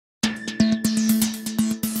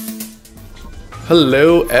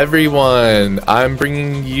Hello everyone, I'm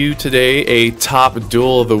bringing you today a top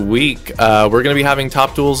duel of the week. We're going to be having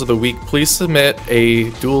top duels of the week. Please submit a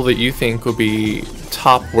duel that you think would be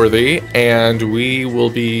top worthy, and we will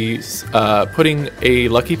be putting a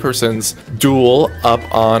lucky person's duel up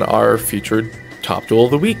on our featured top duel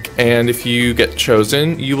of the week. And if you get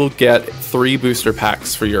chosen, you will get 3 booster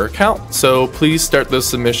packs for your account. So please start those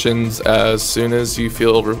submissions as soon as you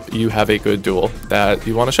feel you have a good duel that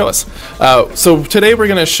you want to show us. So today we're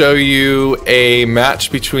going to show you a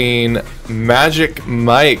match between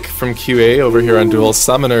MagikMike from QA over here on Duel of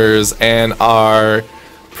Summoners and our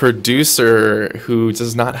producer, who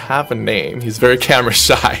does not have a name. He's very camera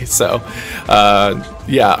shy. So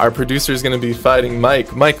yeah, our producer is going to be fighting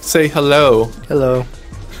Mike. Mike, say hello. Hello.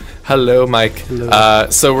 Hello, Mike. Hello.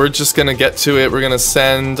 So we're just going to get to it. We're going to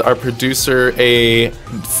send our producer a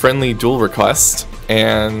friendly duel request,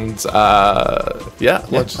 and yeah,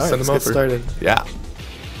 let's send him over. Get started. Yeah.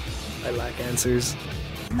 I lack answers.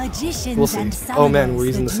 Magicians We'll see. and summoners, Oh man, we're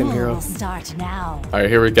using the same hero. Start now. All right,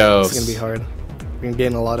 here we go. It's gonna be hard. We're gonna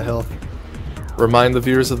gain a lot of health. Remind the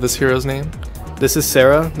viewers of this hero's name. This is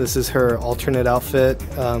Sarah. This is her alternate outfit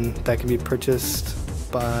that can be purchased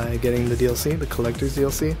by getting the DLC, the collector's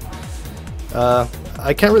DLC.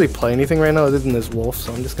 I can't really play anything right now other than this wolf,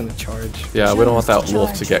 so I'm just gonna charge. Yeah, we don't want that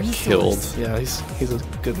wolf to get killed. Yeah, he's a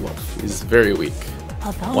good wolf. He's very weak.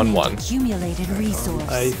 1-1. Accumulated resource.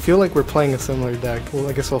 I feel like we're playing a similar deck. Well,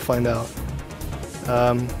 I guess we'll find out.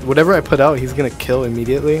 Whatever I put out, he's gonna kill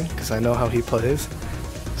immediately because I know how he plays.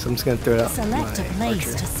 So I'm just gonna throw it out. Select a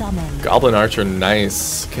place to summon. Goblin Archer,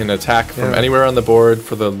 nice. Can attack from anywhere on the board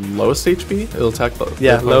for the lowest HP. It'll attack the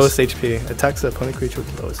lowest HP. Attacks the opponent creature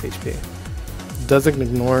with the lowest HP. Doesn't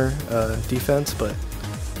ignore defense, but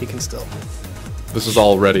he can still. This is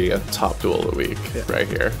already a top duel of the week right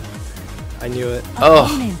here. I knew it. Oh,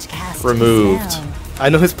 removed. I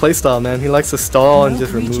know his playstyle, man. He likes to stall and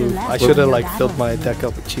just remove. I should have like filled my deck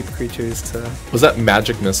up with cheap creatures to. Was that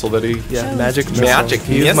magic missile that he? Yeah, magic missile. Magic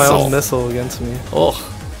he used my own missile against me. Oh.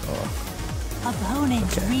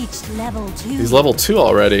 Opponent reached level 2. He's level 2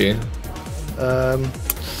 already. Yeah,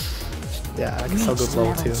 I guess I'll go with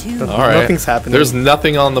level 2. All right. Nothing's happening. There's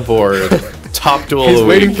nothing on the board. Top duel of the week. He's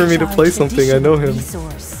waiting for me to play something. I know him.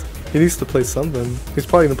 He needs to play something. He's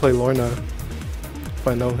probably gonna play Lorna. If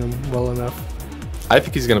I know him well enough. I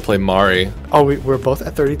think he's gonna play Mari. Oh, we're both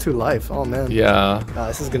at 32 life. Oh man. Yeah.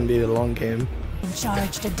 This is gonna be a long game.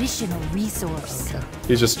 Charged additional resource. Okay.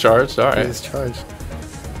 He's just charged. All right. He's charged.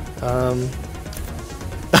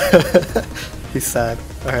 He's sad.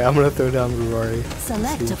 All right, I'm gonna throw down Rurari.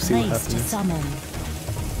 Select a place to summon.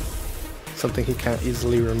 Something he can't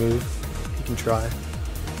easily remove. He can try.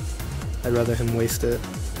 I'd rather him waste it.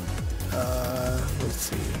 Let's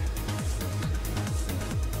see.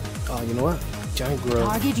 Oh, you know what? Giant growth.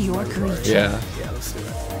 Target your creature. Yeah. Yeah, let's do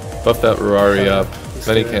that. Buff that Rurari up.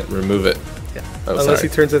 Then he can't remove it. Yeah. Oh, unless he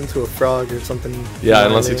turns it into a frog or something. Yeah,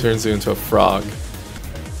 unless he turns you into a frog.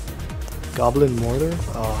 Goblin Mortar?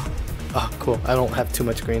 Oh, cool. I don't have too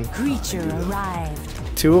much green. Creature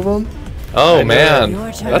arrived. 2 of them? Oh man,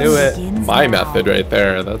 that's my method right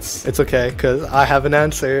there. That's. It's okay, because I have an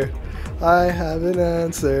answer. I have an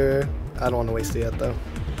answer. I don't want to waste it yet, though.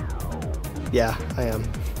 Yeah, I am.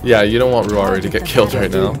 Yeah, you don't want Ruari to get killed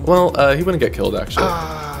right now. Well, he wouldn't get killed, actually.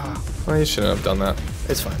 Well, he shouldn't have done that.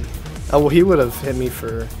 It's fine. Oh, well, he would have hit me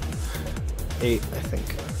for 8, I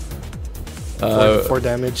think. 4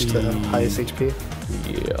 damage to highest HP.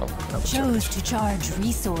 Yeah. Chose to charge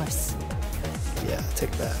resource. Yeah,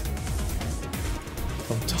 take that.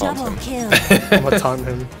 Taunt him. Kill. I'm gonna taunt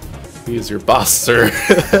him. He is your boss, sir.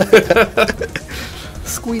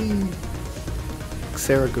 Squee.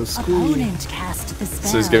 Sarah goes squee. Opponent cast the spell.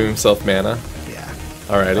 So he's giving himself mana. Yeah.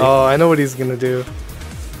 Alrighty. Oh, I know what he's gonna do.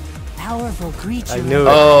 Powerful creature. I knew it.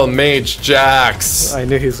 Oh, Mage Jax. I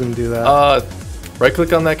knew he was gonna do that. Right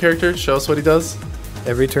click on that character. Show us what he does.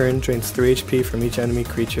 Every turn drains 3 HP from each enemy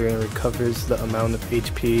creature and recovers the amount of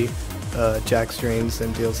HP Jax drains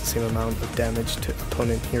and deals the same amount of damage to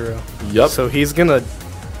opponent hero. Yep. So he's gonna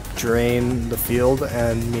drain the field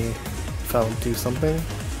and me if I don't do something.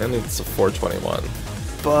 And it's a 421.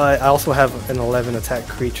 But I also have an 11 attack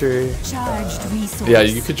creature. Charged resource. Yeah,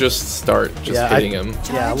 you could just start hitting him.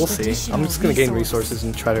 Yeah, we'll see. I'm just gonna gain resources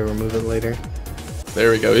and try to remove it later.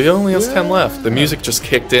 There we go. He only has 10 left. The music just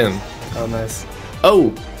kicked in. Oh, nice.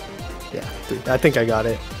 Oh! Yeah, I think I got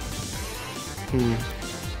it.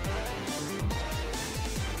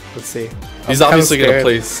 Let's see. He's obviously gonna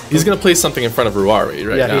place. He's gonna place something in front of Ruari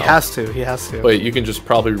right now. Yeah, he has to. He has to. Wait, you can just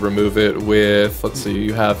probably remove it with. Let's see.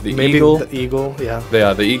 You have the Maybe eagle. the eagle. Yeah.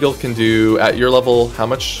 Yeah, the eagle can do at your level. How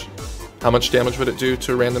much How much damage would it do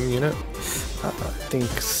to a random unit? I think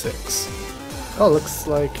 6. Oh, looks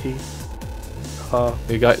like he.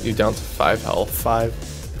 He got you down to 5 health. 5.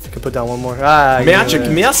 If you could put down one more. Ah, Magic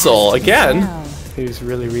missile again. Spell. He was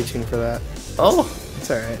really reaching for that. Oh.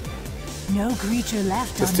 It's alright. No creature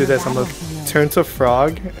left Let's on do your this. I'm gonna battlefield. turn to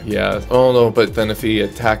frog. Yeah. Oh no, but then if he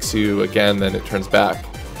attacks you again, then it turns back.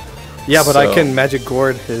 Yeah, but I So- can magic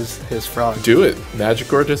gourd his frog. Do it. Magic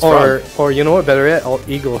Gorgeous Or Frog. or you know what? Better yet, I'll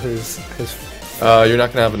eagle his. You're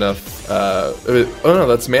not gonna have enough. Oh no,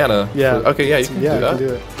 that's mana. Yeah. Okay, yeah, you can Yeah, do I that. can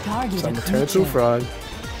do it. Target So I'm a gonna turn it to a creature. frog.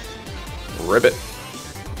 Ribbit.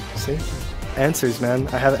 See, answers, man.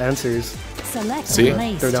 I have answers. Select See? a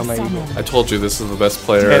place Throw down to my summon. eagle. I told you this is the best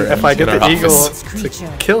player. And if I get in the our eagle office. to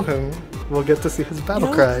Creature. kill him, we'll get to see his battle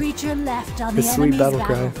No cry. creature left on His the sweet enemy's battle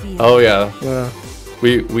cry. battlefield. Oh yeah. Yeah.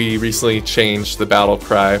 We recently changed the battle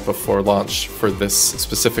cry before launch for this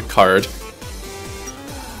specific card.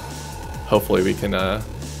 Hopefully we can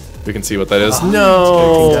see what that is. Taking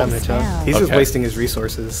No. damage, huh? He's just Okay. wasting his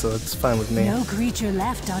resources, so it's fine with me. No creature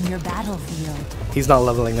left on your battlefield. He's not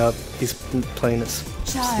leveling up. He's playing it smart.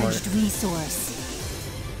 Charged resource.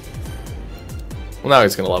 Well, now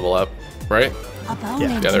he's gonna level up, right?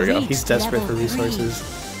 Opponent Yeah, there we go. reached He's desperate for level 3. resources.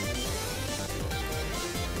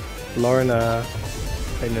 Lorna,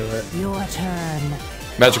 I knew it. Your turn.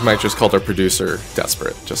 Magic Mike just called our producer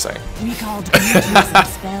desperate. Just saying. Recalled creatures and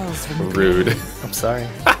spells from the Rude. grave. I'm sorry.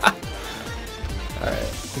 Alright,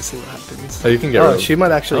 let's see what happens. Oh, you can get Oh, rid of. she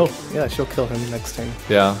might actually. Oh. Yeah, she'll kill him next turn.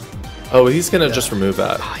 Yeah. Oh, he's gonna just remove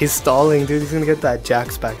that. He's stalling, dude. He's gonna get that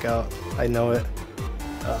Jax back out. I know it.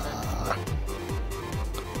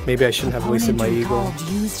 Maybe I shouldn't have wasted my Opponent eagle. recalled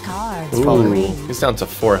used cards Ooh, from the grave. he's down to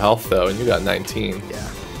 4 health though, and you got 19. Yeah.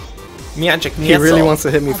 Magic He really wants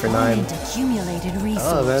to hit me for 9. Opponent accumulated resource.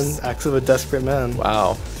 Oh, then acts of a desperate man.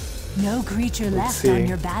 Wow. No creature left see. on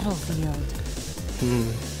your battlefield.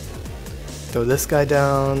 Throw this guy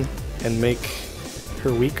down and make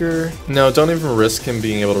her weaker. No, don't even risk him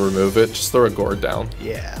being able to remove it. Just throw a gourd down.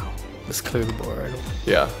 Yeah. Let's clear the board.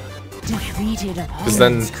 Yeah. Defeated Because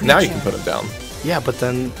then opponent's now you can creature. put him down. Yeah, but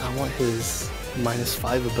then I want his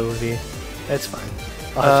 -5 ability. It's fine.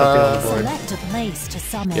 I'll have something on the board. Select a place to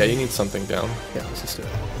summon. Yeah, you need something down. Yeah, let's just do it.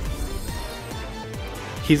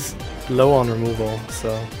 He's low on removal,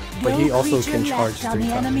 so. But he No also creature can charge left on 3 the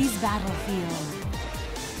times. enemy's battlefield.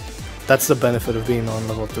 That's the benefit of being on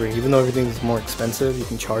level 3. Even though everything's more expensive, you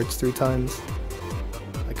can charge 3 times.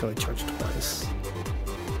 I can only charge twice.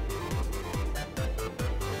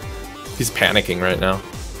 He's panicking right now.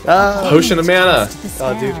 Ah! Potion of mana. Cast the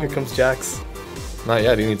Oh, dude, spell. here comes Jax. Not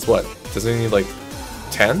yet. He needs what? Doesn't he need like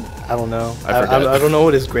 10? I don't know. I forget. I don't know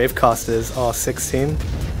what his grave cost is. Oh, 16?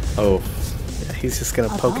 Oh. Yeah, he's just gonna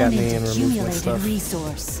poke at me Opponent and remove my accumulated stuff.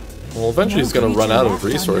 resource. Well, eventually No he's gonna run creature out of left on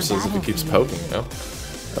your resources if he keeps battlefield. poking, you know?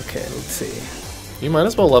 Okay, let's see. You might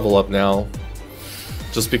as well level up now.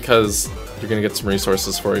 Just because you're gonna get some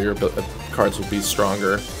resources for your cards will be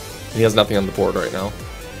stronger. And he has nothing on the board right now.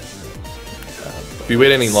 If you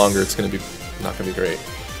wait any longer, it's gonna be not gonna be great.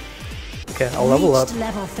 Okay, I'll level up Reached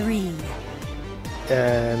level 3.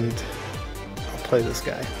 and I'll play this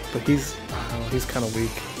guy. But he's kind of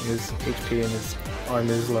weak. His HP and his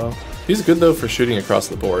armor is low. He's good though for shooting across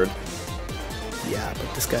the board. Yeah,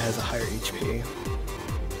 but this guy has a higher HP.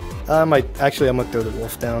 I'm gonna throw the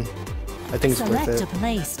wolf down. I think it's Select worth a it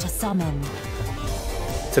place to summon.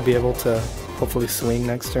 to be able to hopefully swing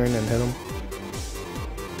next turn and hit him.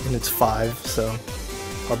 And it's 5, so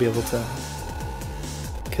I'll be able to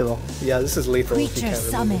kill. Yeah, this is lethal if you Creature can't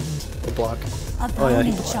summoned. remove the block.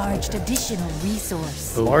 Opponent blocked. charged additional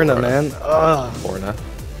resource. Ooh, Lorna, man. Ugh. Lorna.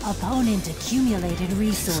 Opponent accumulated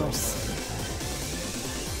resource.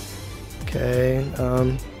 Okay,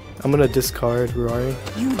 I'm gonna discard Ruari.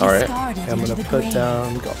 You Alright. discarded I'm into gonna the put grave.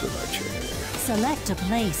 down Goblin Archer. Select a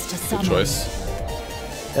place to Good summon. choice.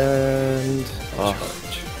 And Oh.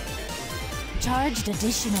 charge. Charged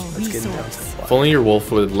additional Let's get him down to resource. 5. If only your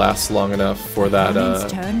wolf would last long enough for that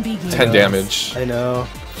Opponent's turn begins. 10 damage I know.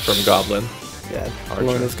 from Goblin Yeah, Archer.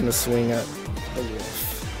 Lorna's gonna swing at the wolf.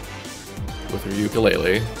 with her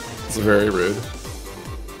ukulele. It's very rude.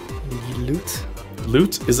 Loot?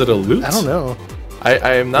 Lute? Is it a lute? I don't know. I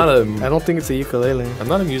am not I a don't think it's a ukulele. I'm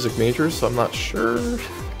not a music major, so I'm not sure.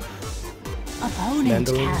 Opponent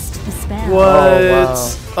Mandolin. cast the spell. What?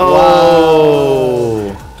 wow.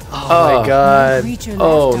 Oh. Oh Oh. my god. Creature left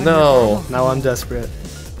Oh, on your no. battlefield. Now I'm desperate.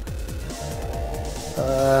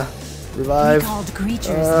 Revive. Recalled creatures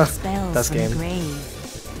and spells that's from game. the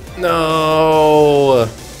grave. No.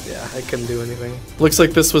 Yeah, I couldn't do anything. Looks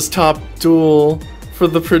like this was top duel for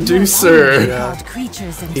the producer. Opponent Yeah. recalled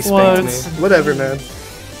creatures and He spells spanked me. from the Whatever, grave. man.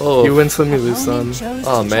 Oh. You win some, you lose some.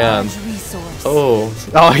 Oh, man. Oh.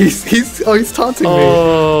 Oh, he's taunting me.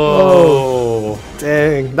 Oh.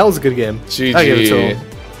 Dang, that was a good game. GG. I give it to him.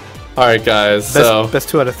 All right, guys. Best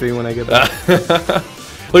 2 out of 3 when I get back.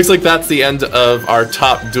 Looks like that's the end of our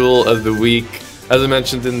top duel of the week. As I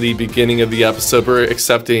mentioned in the beginning of the episode, we're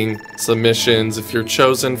accepting submissions. If you're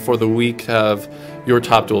chosen for the week, have your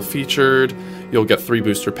top duel featured, you'll get 3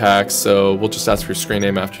 booster packs. So we'll just ask for your screen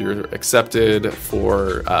name after you're accepted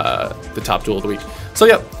for the top duel of the week. So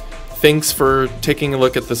yeah, thanks for taking a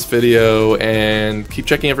look at this video, and keep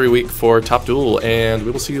checking every week for top duel, and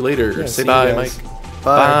we will see you later. Yeah, Say see you bye, guys. Mike.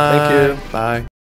 Bye. Thank you. Bye.